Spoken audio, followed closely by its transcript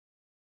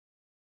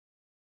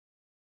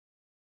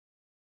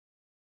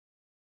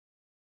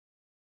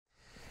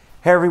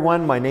Hey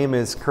everyone, my name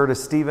is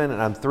Curtis Stephan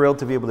and I'm thrilled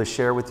to be able to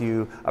share with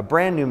you a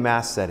brand new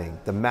Mass setting,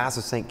 the Mass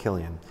of St.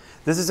 Kilian.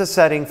 This is a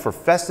setting for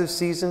festive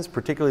seasons,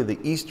 particularly the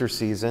Easter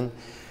season,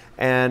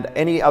 and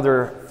any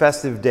other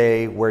festive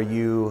day where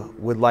you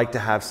would like to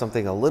have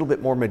something a little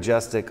bit more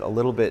majestic, a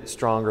little bit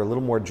stronger, a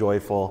little more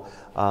joyful.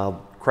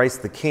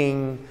 Christ the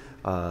King,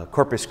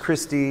 Corpus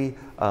Christi,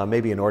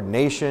 maybe an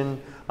ordination.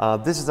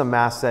 This is a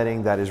Mass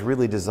setting that is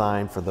really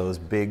designed for those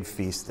big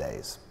feast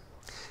days.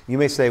 You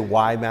may say,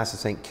 why Mass of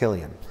St.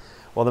 Kilian?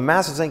 Well, the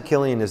Mass of St.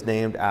 Kilian is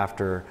named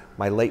after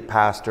my late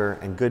pastor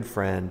and good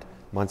friend,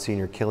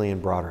 Monsignor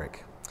Kilian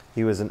Broderick.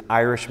 He was an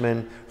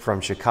Irishman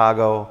from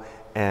Chicago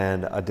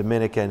and a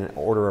Dominican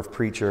order of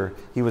preacher.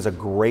 He was a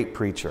great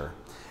preacher.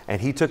 And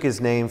he took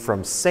his name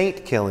from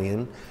Saint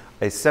Kilian,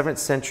 a 7th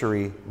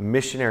century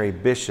missionary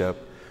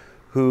bishop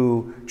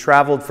who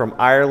traveled from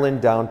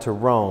Ireland down to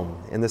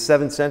Rome. In the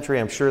 7th century,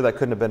 I'm sure that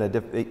couldn't have been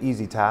an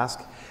easy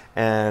task.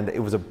 And it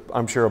was,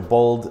 I'm sure, a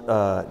bold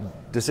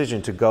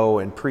decision to go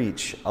and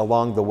preach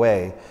along the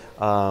way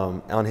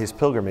on his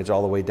pilgrimage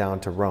all the way down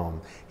to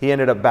Rome. He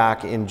ended up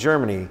back in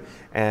Germany,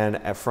 and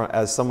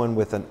as someone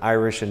with an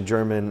Irish and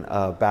German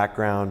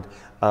background,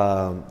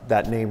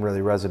 that name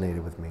really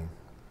resonated with me.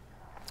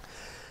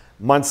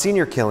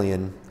 Monsignor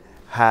Kilian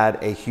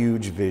had a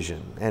huge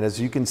vision, and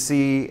as you can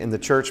see in the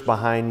church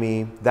behind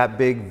me, that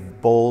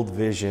big, bold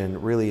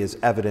vision really is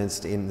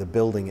evidenced in the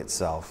building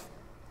itself.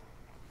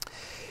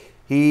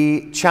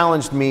 He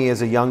challenged me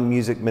as a young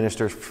music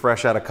minister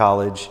fresh out of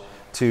college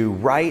to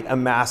write a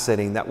Mass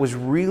setting that was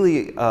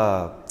really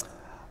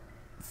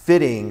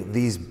fitting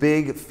these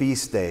big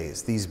feast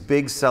days, these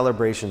big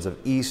celebrations of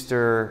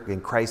Easter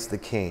and Christ the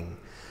King.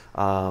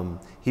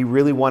 He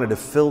really wanted to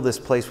fill this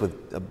place with,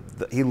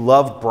 he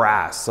loved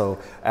brass. So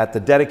at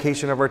the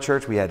dedication of our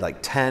church, we had like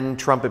 10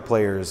 trumpet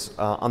players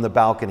on the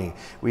balcony.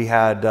 We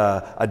had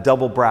a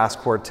double brass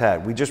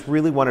quartet. We just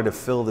really wanted to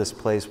fill this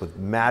place with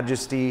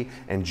majesty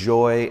and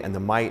joy and the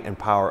might and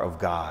power of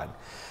God.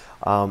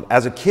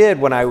 As a kid,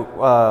 when I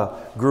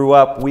grew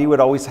up, we would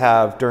always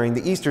have, during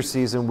the Easter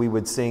season, we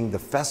would sing the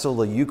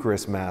Festival of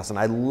Eucharist Mass, and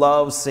I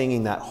love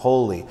singing that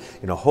holy,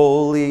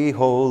 holy,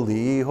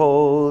 holy,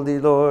 holy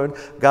Lord,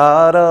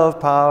 God of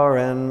power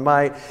and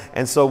might.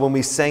 And so when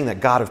we sang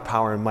that God of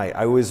power and might,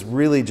 I was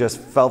really just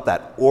felt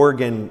that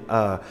organ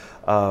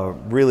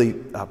really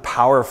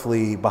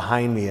powerfully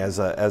behind me as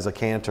a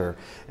cantor,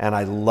 and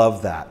I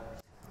love that.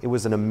 It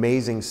was an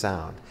amazing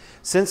sound.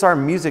 Since our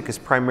music is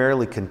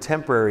primarily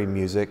contemporary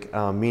music,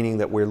 meaning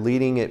that we're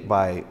leading it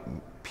by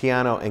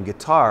piano and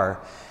guitar,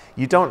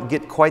 you don't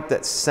get quite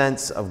that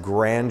sense of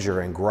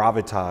grandeur and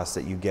gravitas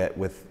that you get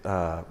with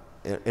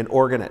an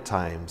organ at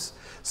times.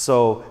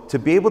 So to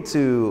be able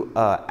to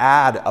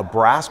add a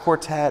brass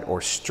quartet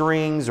or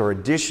strings or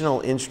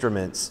additional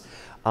instruments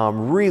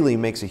really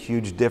makes a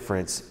huge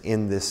difference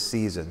in this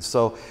season.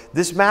 So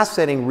this Mass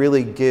setting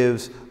really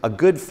gives a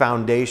good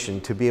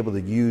foundation to be able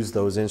to use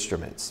those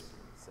instruments.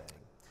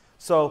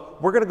 So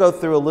we're going to go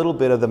through a little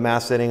bit of the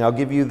Mass setting. I'll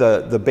give you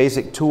the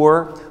basic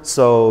tour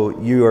so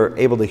you are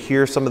able to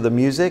hear some of the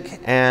music,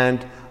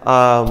 and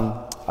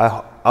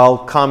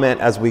I'll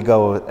comment as we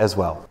go as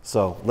well.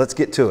 So let's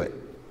get to it.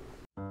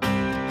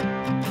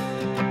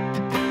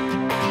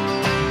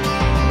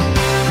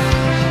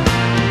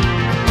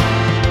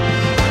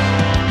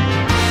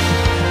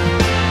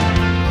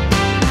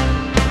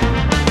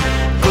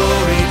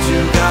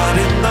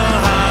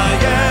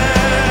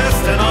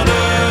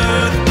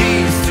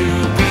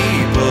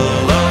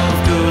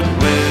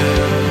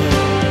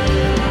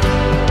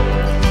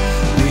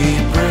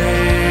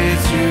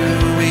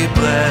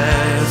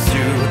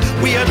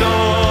 We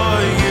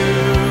adore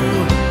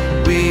you,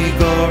 we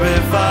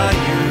glorify you.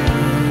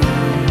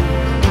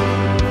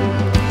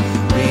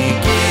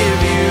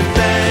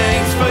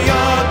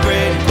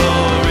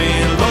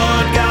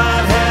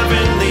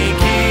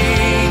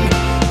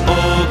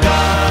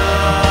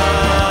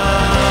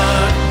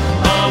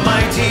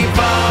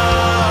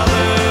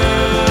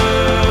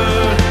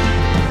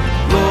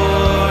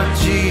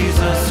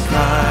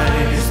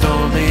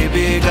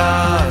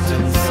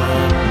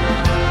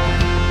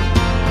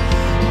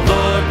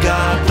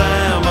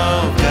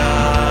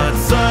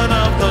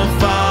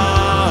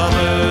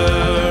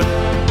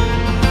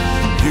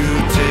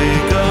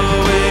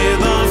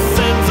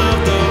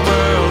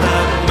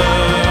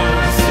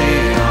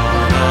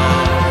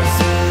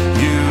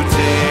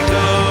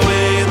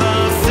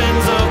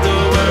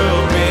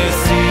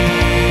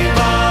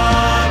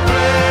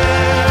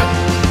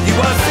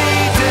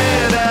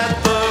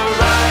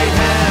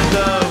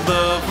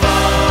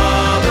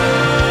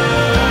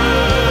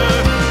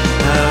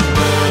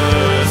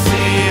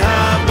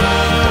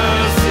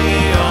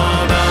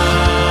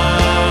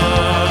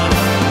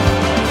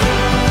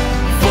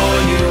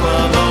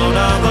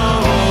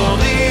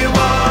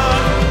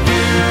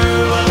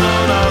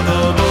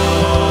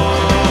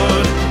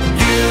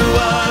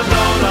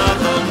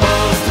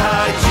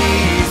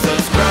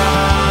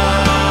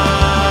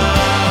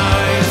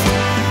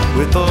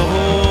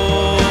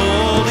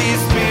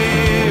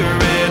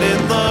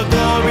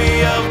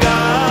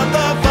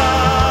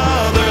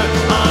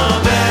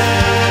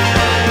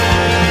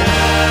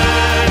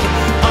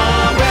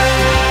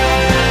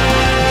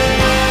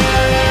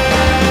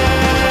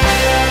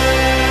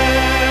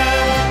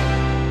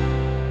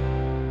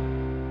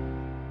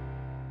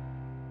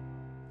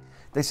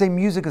 They say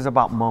music is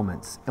about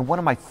moments, and one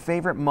of my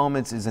favorite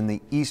moments is in the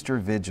Easter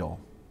Vigil,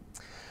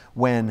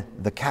 when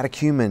the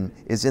catechumen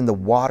is in the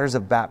waters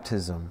of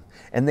baptism,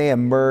 and they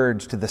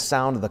emerge to the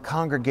sound of the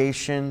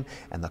congregation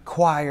and the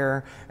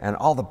choir and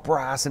all the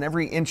brass and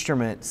every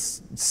instrument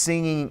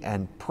singing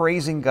and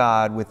praising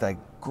God with a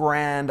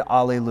grand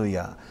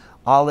Alleluia.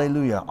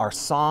 Alleluia, our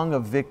song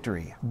of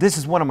victory. This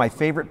is one of my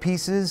favorite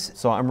pieces,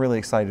 so I'm really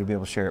excited to be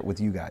able to share it with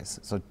you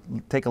guys. So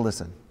take a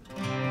listen.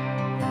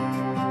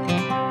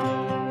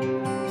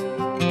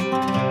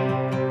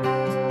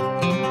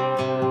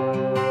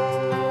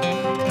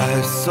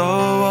 I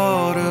saw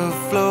water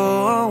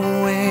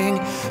flowing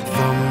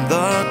from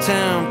the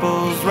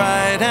temple's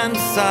right hand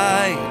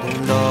side,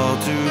 and all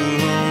to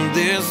whom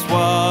this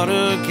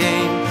water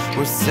came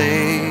were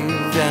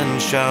saved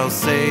and shall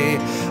say,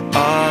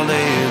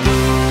 Alleluia.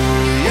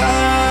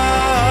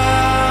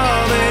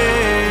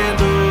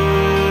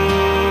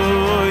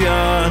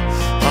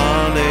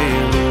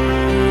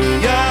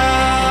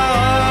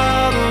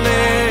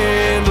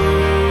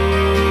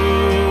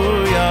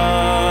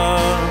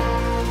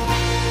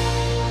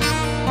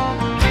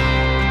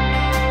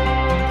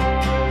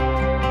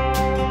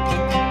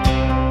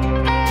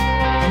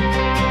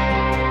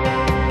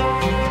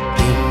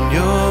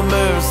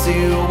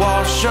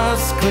 Wash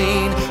us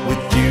clean,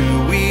 with you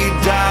we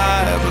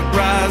die, but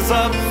rise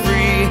up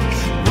free.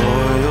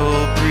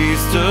 Royal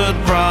priesthood,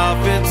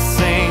 prophets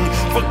sing,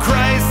 for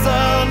Christ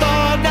the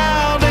Lord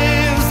now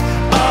lives.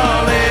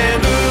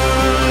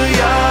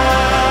 Alleluia,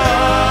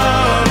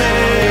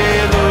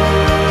 alleluia,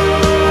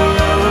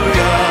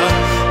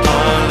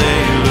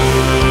 alleluia,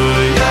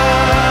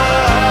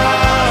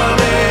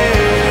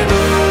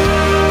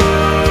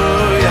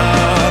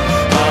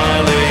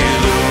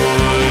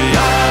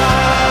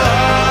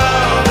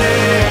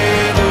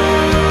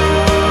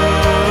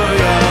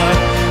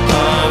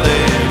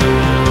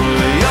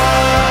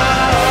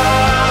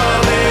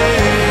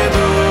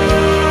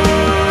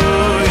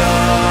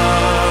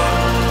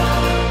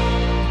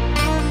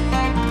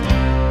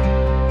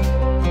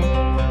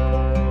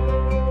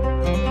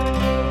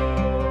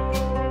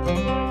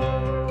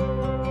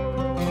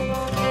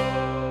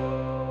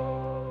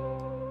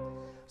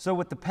 So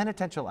with the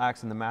penitential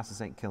acts in the Mass of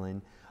St.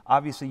 Kilian,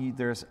 obviously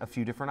there's a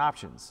few different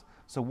options.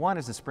 So one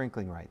is the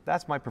sprinkling rite.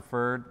 That's my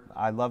preferred.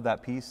 I love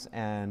that piece,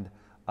 and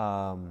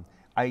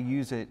I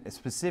use it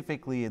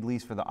specifically, at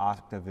least for the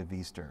octave of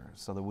Easter,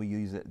 so that we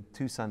use it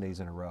 2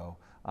 Sundays in a row,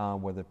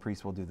 where the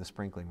priest will do the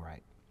sprinkling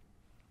rite.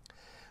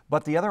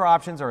 But the other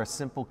options are a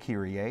simple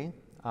Kyrie,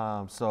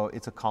 so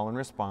it's a call and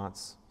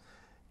response.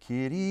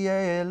 Kyrie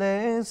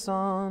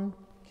eleison,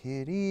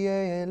 Kyrie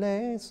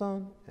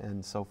eleison,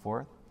 and so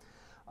forth.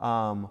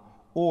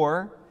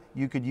 Or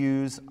you could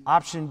use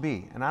option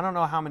B. And I don't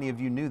know how many of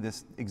you knew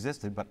this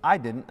existed, but I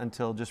didn't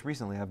until just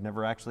recently. I've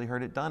never actually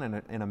heard it done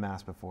in a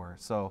Mass before.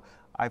 So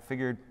I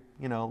figured,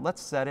 you know,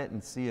 let's set it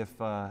and see if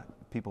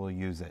people will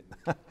use it.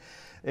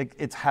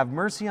 It's have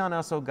mercy on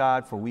us, O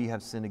God, for we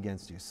have sinned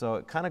against you. So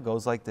it kind of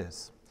goes like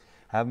this.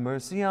 Have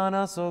mercy on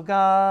us, O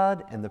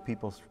God, and the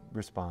people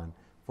respond,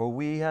 for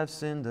we have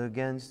sinned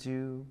against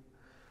you.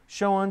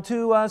 Show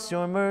unto us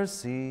your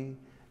mercy,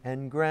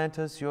 and grant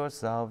us your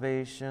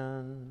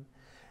salvation.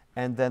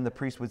 And then the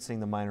priest would sing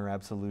the minor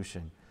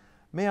absolution.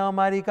 May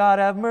Almighty God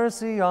have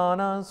mercy on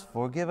us,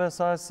 forgive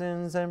us our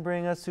sins, and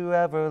bring us to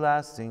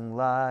everlasting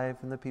life.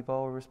 And the people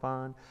will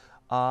respond,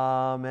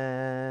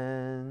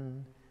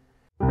 Amen.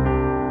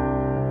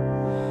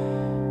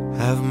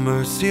 Have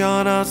mercy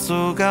on us,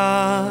 O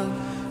God,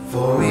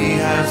 for we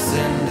have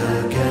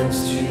sinned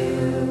against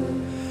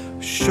you.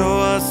 Show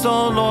us,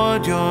 O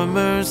Lord, your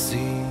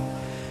mercy,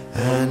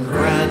 and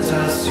grant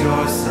us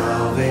your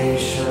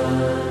salvation.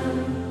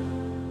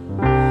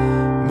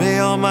 May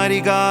Almighty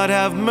God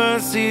have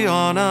mercy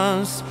on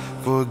us,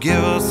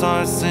 forgive us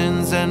our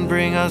sins, and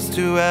bring us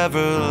to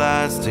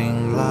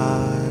everlasting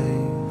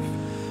life.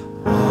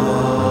 Amen.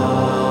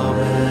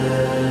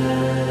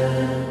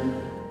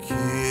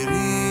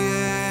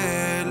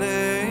 Kyrie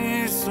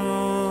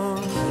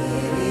eleison,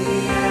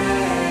 Kyrie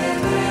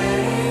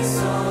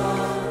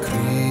eleison,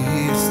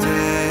 Christe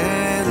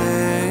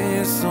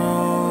eleison.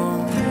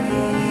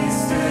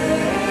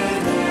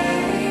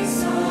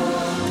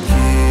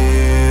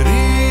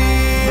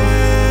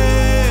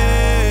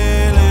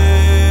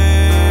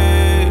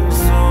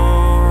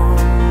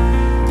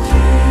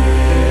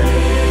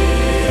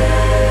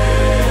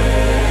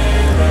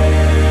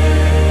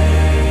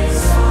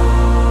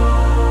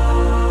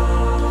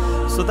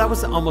 So that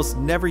was the almost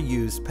never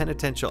used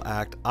penitential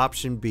act,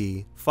 option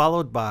B,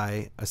 followed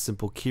by a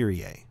simple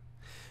Kyrie.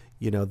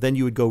 You know, then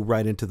you would go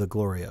right into the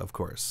Gloria, of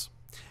course.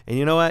 And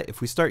you know what? If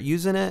we start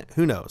using it,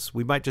 who knows?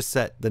 We might just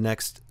set the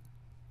next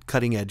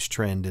cutting edge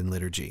trend in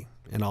liturgy,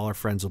 and all our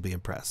friends will be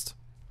impressed.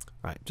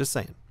 Right, just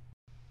saying.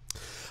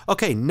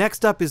 Okay,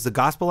 next up is the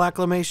gospel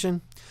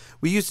acclamation.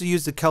 We used to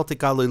use the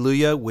Celtic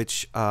Alleluia,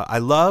 which I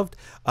loved.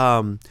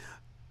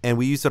 And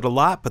we used it a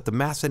lot, but the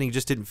Mass setting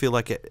just didn't feel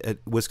like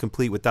it was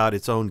complete without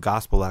its own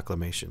gospel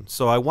acclamation.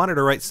 So I wanted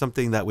to write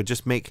something that would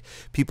just make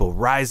people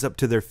rise up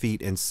to their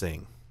feet and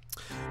sing.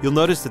 You'll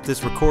notice that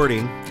this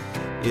recording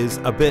is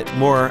a bit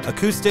more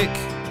acoustic,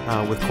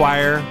 with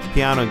choir,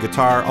 piano, and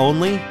guitar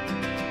only,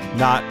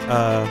 not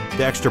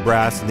the extra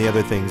brass and the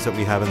other things that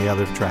we have in the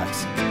other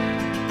tracks.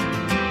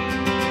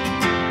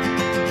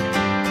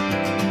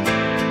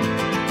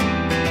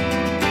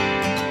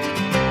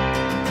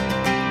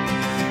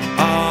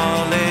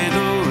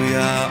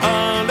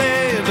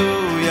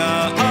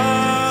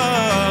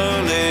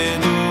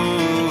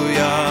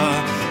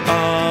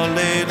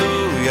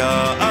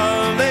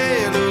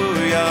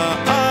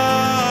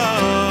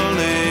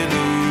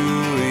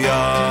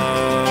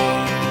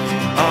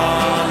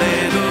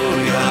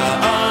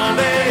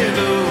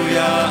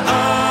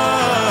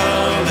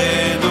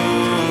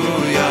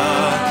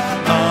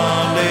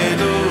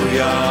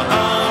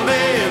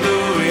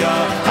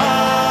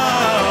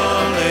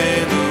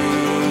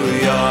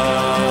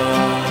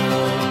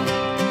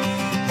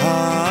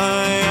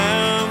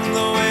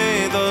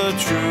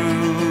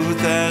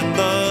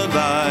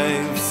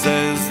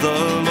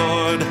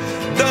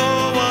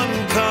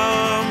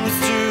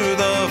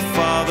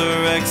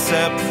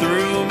 Except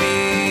through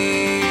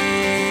me.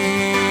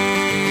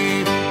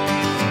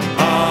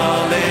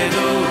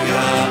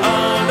 Alleluia,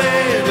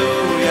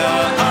 alleluia,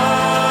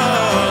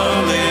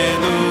 alleluia,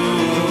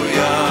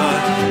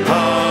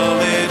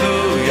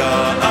 alleluia,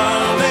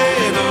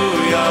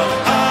 alleluia,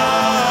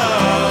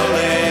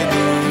 alleluia.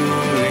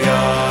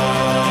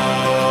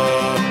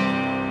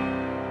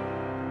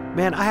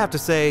 Man, I have to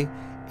say,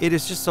 it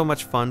is just so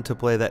much fun to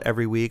play that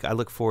every week. I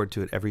look forward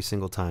to it every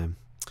single time.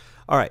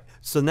 All right,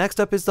 so next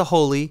up is the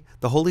Holy.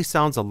 The Holy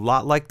sounds a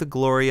lot like the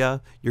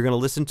Gloria. You're going to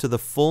listen to the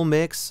full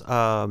mix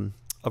of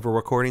a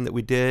recording that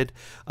we did.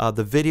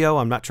 The video,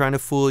 I'm not trying to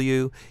fool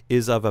you,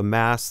 is of a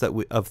Mass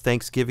of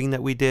Thanksgiving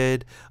that we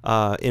did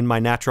in my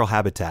natural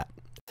habitat.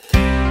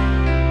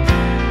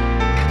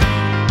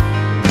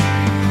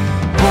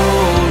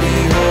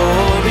 Holy,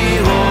 holy,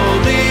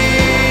 holy,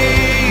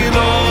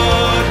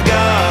 Lord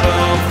God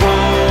of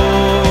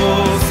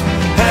hosts,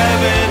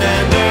 heaven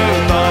and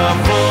earth are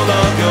full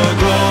of your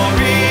glory.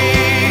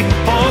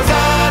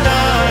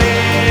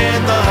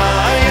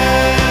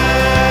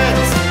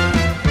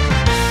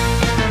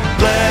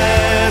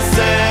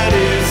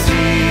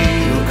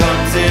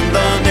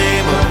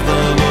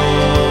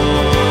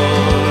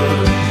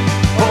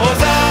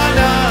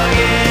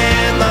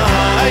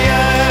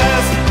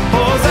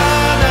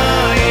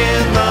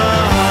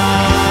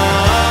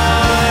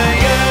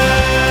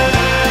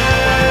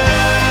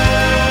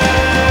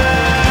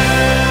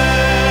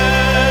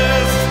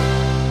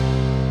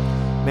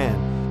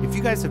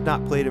 Have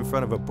not played in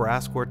front of a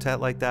brass quartet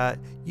like that,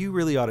 you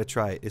really ought to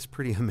try it. It's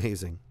pretty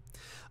amazing.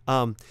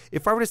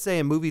 If I were to say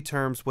in movie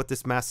terms what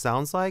this Mass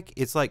sounds like,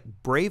 it's like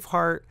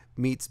Braveheart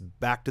meets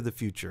Back to the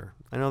Future.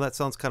 I know that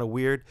sounds kind of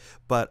weird,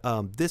 but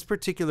this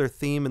particular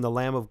theme in The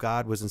Lamb of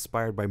God was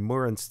inspired by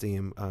Murren's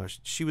theme.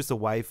 She was the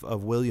wife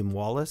of William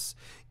Wallace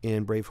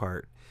in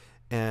Braveheart.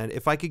 And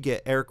if I could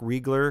get Eric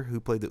Riegler, who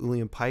played the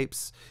Uilleann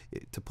pipes,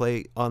 to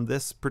play on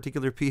this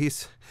particular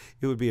piece,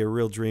 it would be a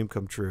real dream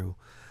come true.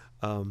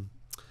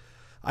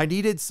 I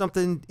needed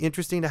something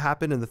interesting to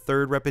happen in the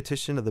third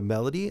repetition of the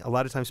melody. A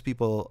lot of times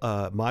people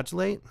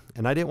modulate,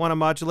 and I didn't want to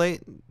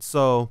modulate,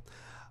 so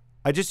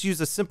I just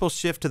used a simple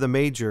shift to the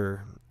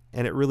major,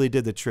 and it really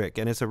did the trick,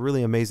 and it's a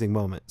really amazing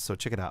moment, so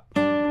check it out.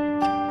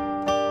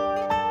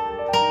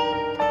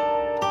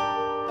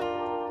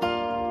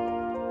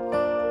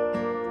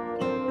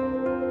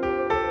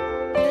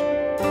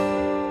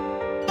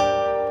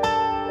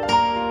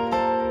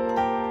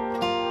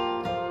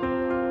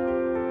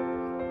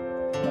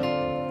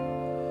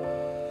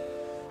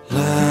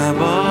 Lamb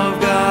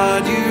of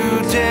God, you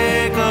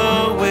take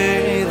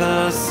away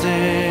the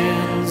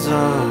sins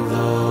of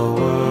the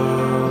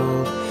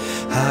world.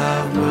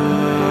 Have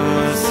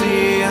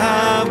mercy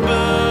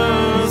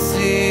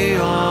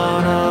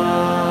on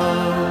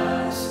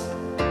us.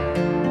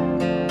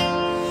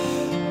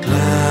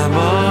 Lamb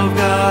of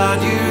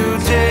God, you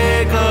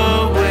take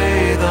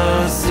away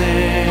the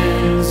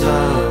sins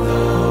of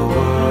the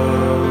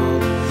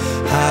world.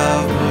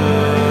 Have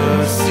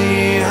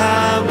mercy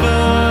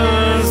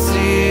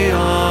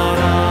on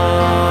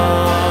us.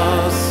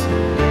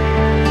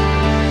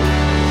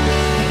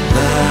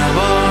 Lamb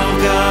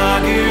of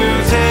God,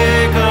 you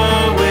take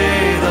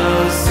away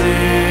the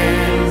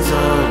sins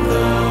of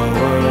the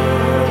world.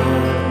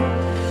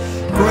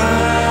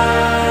 Grant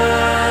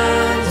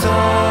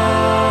us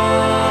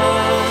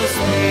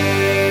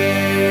peace.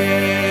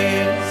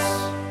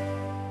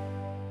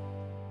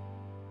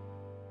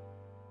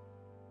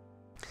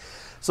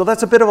 So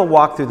that's a bit of a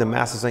walk through the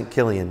Mass of St.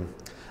 Kilian.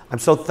 I'm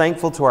so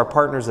thankful to our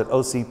partners at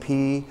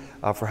OCP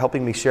for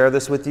helping me share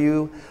this with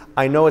you.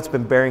 I know it's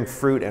been bearing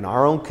fruit in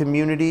our own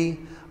community.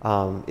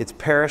 It's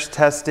parish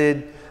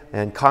tested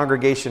and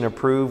congregation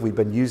approved. We've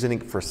been using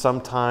it for some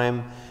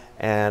time,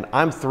 and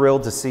I'm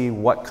thrilled to see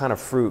what kind of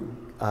fruit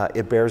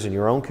it bears in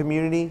your own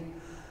community.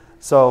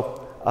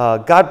 So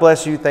God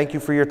bless you. Thank you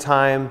for your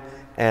time,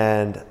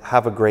 and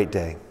have a great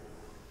day.